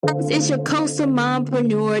It's your coastal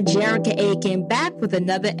mompreneur, Jerica Aiken, back with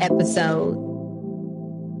another episode.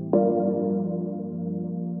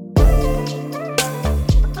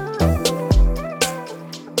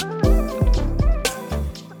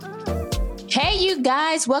 Hey, you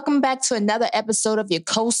guys, welcome back to another episode of your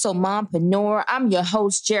Coastal Mompreneur. I'm your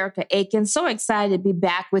host, Jerica Aiken. So excited to be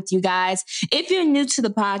back with you guys. If you're new to the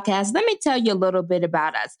podcast, let me tell you a little bit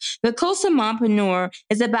about us. The Coastal Mompreneur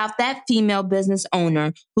is about that female business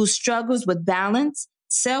owner who struggles with balance,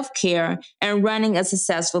 self-care, and running a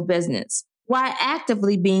successful business while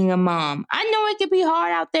actively being a mom. I know it can be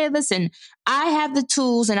hard out there. Listen, I have the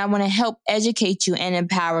tools and I want to help educate you and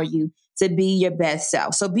empower you to be your best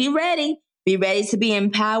self. So be ready. Be ready to be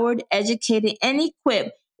empowered, educated, and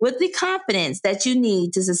equipped with the confidence that you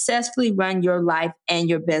need to successfully run your life and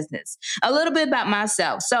your business. A little bit about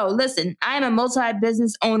myself. So listen, I'm a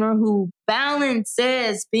multi-business owner who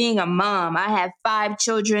balances being a mom. I have 5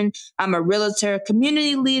 children. I'm a realtor,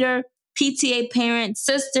 community leader, PTA parent,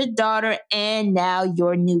 sister, daughter, and now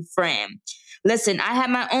your new friend. Listen, I have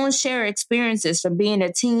my own share of experiences from being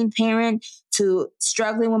a teen parent to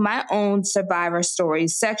struggling with my own survivor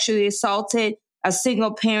stories, sexually assaulted, a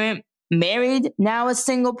single parent, married, now a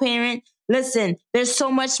single parent. Listen, there's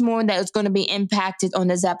so much more that is going to be impacted on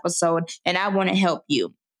this episode, and I want to help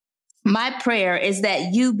you. My prayer is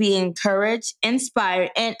that you be encouraged,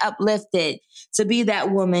 inspired, and uplifted to be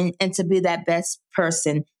that woman and to be that best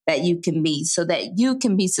person that you can be so that you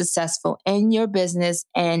can be successful in your business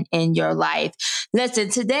and in your life. Listen,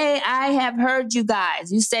 today I have heard you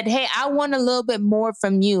guys. You said, hey, I want a little bit more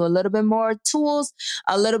from you, a little bit more tools,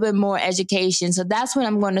 a little bit more education. So that's what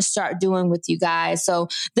I'm going to start doing with you guys. So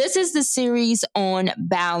this is the series on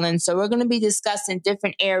balance. So we're going to be discussing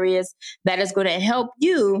different areas that is going to help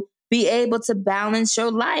you be able to balance your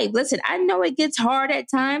life. Listen, I know it gets hard at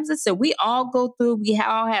times. Listen, we all go through, we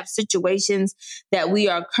all have situations that we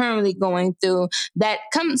are currently going through that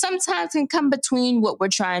sometimes can come between what we're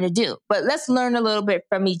trying to do. But let's learn a little bit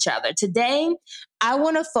from each other. Today, I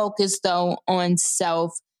want to focus though on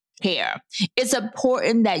self-care. It's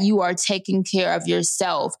important that you are taking care of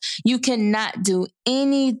yourself. You cannot do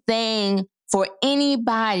anything for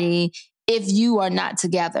anybody if you are not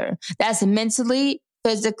together. That's mentally,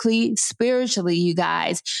 physically, spiritually, you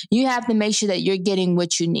guys. You have to make sure that you're getting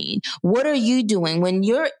what you need. What are you doing when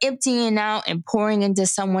you're emptying out and pouring into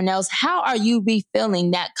someone else? How are you refilling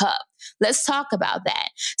that cup? Let's talk about that.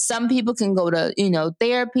 Some people can go to,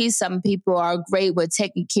 therapy. Some people are great with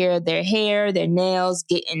taking care of their hair, their nails,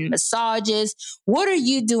 getting massages. What are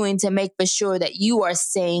you doing to make for sure that you are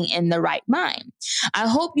staying in the right mind? I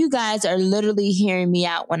hope you guys are literally hearing me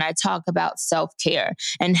out when I talk about self-care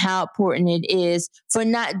and how important it is for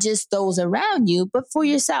not just those around you, but for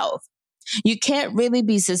yourself. You can't really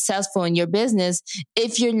be successful in your business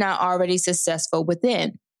if you're not already successful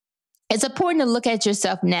within. It's important to look at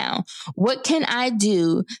yourself now. What can I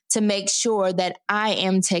do to make sure that I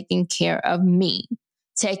am taking care of me?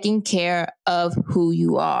 Taking care of who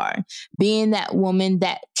you are, being that woman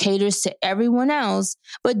that caters to everyone else,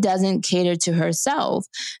 but doesn't cater to herself,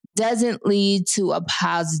 doesn't lead to a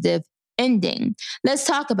positive ending. Let's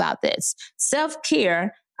talk about this.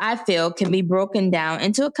 Self-care, I feel, can be broken down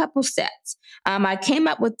into a couple steps. I came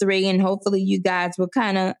up with 3, and hopefully you guys will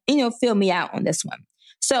kind of, fill me out on this one.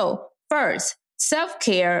 So first,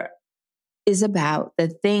 self-care is about the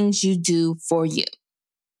things you do for you.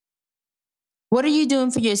 What are you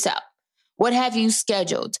doing for yourself? What have you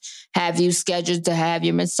scheduled? Have you scheduled to have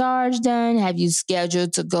your massage done? Have you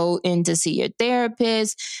scheduled to go in to see your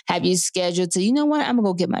therapist? Have you scheduled to, I'm going to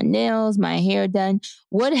go get my nails, my hair done?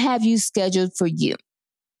 What have you scheduled for you?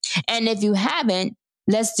 And if you haven't,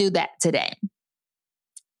 let's do that today.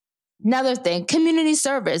 Another thing, community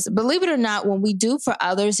service. Believe it or not, when we do for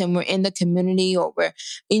others and we're in the community or we're,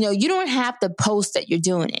 you don't have to post that you're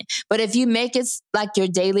doing it. But if you make it like your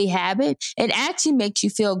daily habit, it actually makes you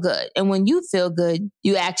feel good. And when you feel good,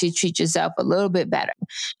 you actually treat yourself a little bit better.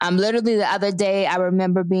 Literally the other day, I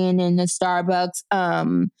remember being in the Starbucks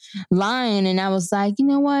line and I was like, you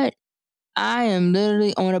know what? I am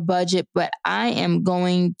literally on a budget, but I am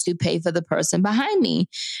going to pay for the person behind me.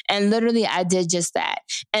 And literally, I did just that.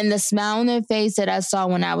 And the smile on their face that I saw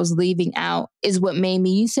when I was leaving out is what made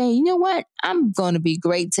me say, you know what? I'm going to be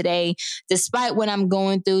great today, despite what I'm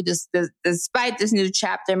going through, despite this new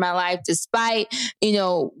chapter in my life, despite,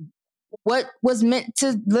 what was meant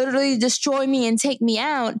to literally destroy me and take me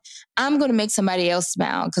out. I'm going to make somebody else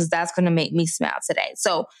smile because that's going to make me smile today.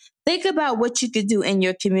 So Think about what you could do in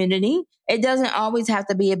your community. It doesn't always have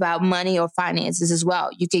to be about money or finances as well.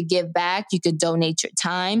 You could give back. You could donate your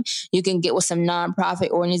time. You can get with some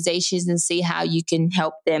nonprofit organizations and see how you can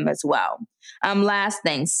help them as well. Last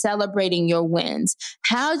thing, celebrating your wins.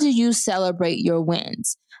 How do you celebrate your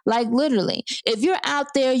wins? Like literally, if you're out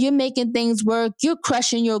there, you're making things work, you're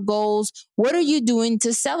crushing your goals, what are you doing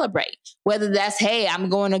to celebrate? Whether that's, hey, I'm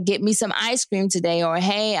going to get me some ice cream today, or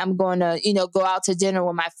hey, I'm going to, go out to dinner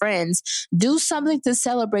with my friends. Do something to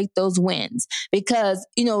celebrate those wins, because,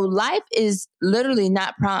 life is literally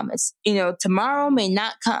not promised. Tomorrow may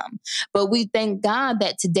not come, but we thank God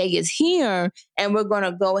that today is here, and we're going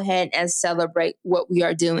to go ahead and celebrate what we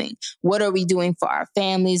are doing. What are we doing for our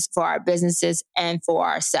families, for our businesses, and for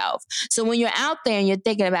ourselves? So when you're out there and you're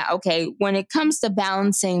thinking about, okay, when it comes to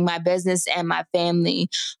balancing my business and my family,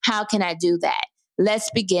 how can I do that? Let's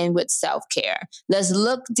begin with self-care. Let's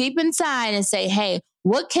look deep inside and say, hey,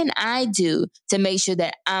 what can I do to make sure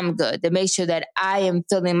that I'm good, to make sure that I am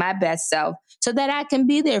feeling my best self, so that I can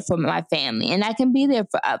be there for my family and I can be there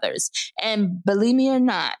for others? And believe me or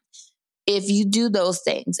not, if you do those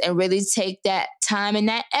things and really take that time and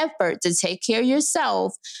that effort to take care of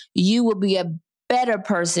yourself, you will be a better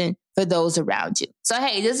person for those around you. So,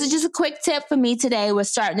 hey, this is just a quick tip for me today. We're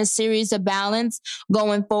starting a series of balance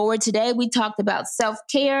going forward. Today, we talked about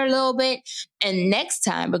self-care a little bit. And next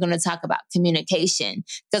time, we're going to talk about communication.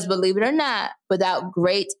 Because believe it or not, without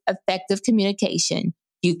great, effective communication,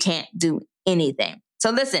 you can't do anything. So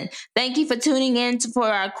listen, thank you for tuning in for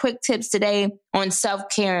our quick tips today on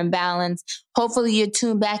self-care and balance. Hopefully you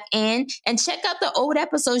tune back in and check out the old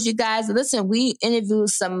episodes, you guys. Listen, we interviewed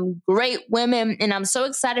some great women, and I'm so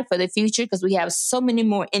excited for the future because we have so many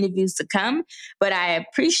more interviews to come. But I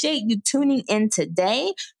appreciate you tuning in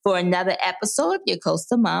today for another episode of Your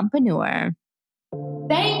Coastal Mompreneur.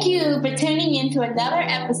 Thank you for tuning in to another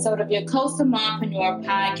episode of Your Coastal Mompreneur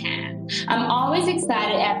podcast. I'm always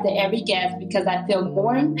excited after every guest because I feel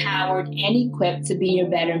more empowered and equipped to be your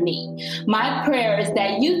better me. My prayer is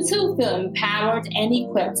that you too feel empowered and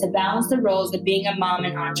equipped to balance the roles of being a mom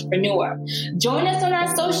and entrepreneur. Join us on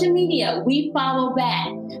our social media. We follow back.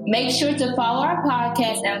 Make sure to follow our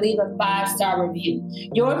podcast and leave a 5-star review.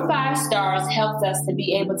 Your 5 stars helps us to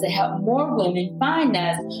be able to help more women find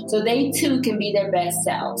us so they too can be their best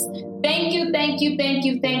selves. Thank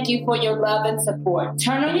you for your love and support.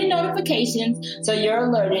 Turn on your notifications so you're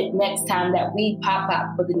alerted next time that we pop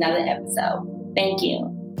up with another episode. Thank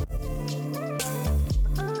you.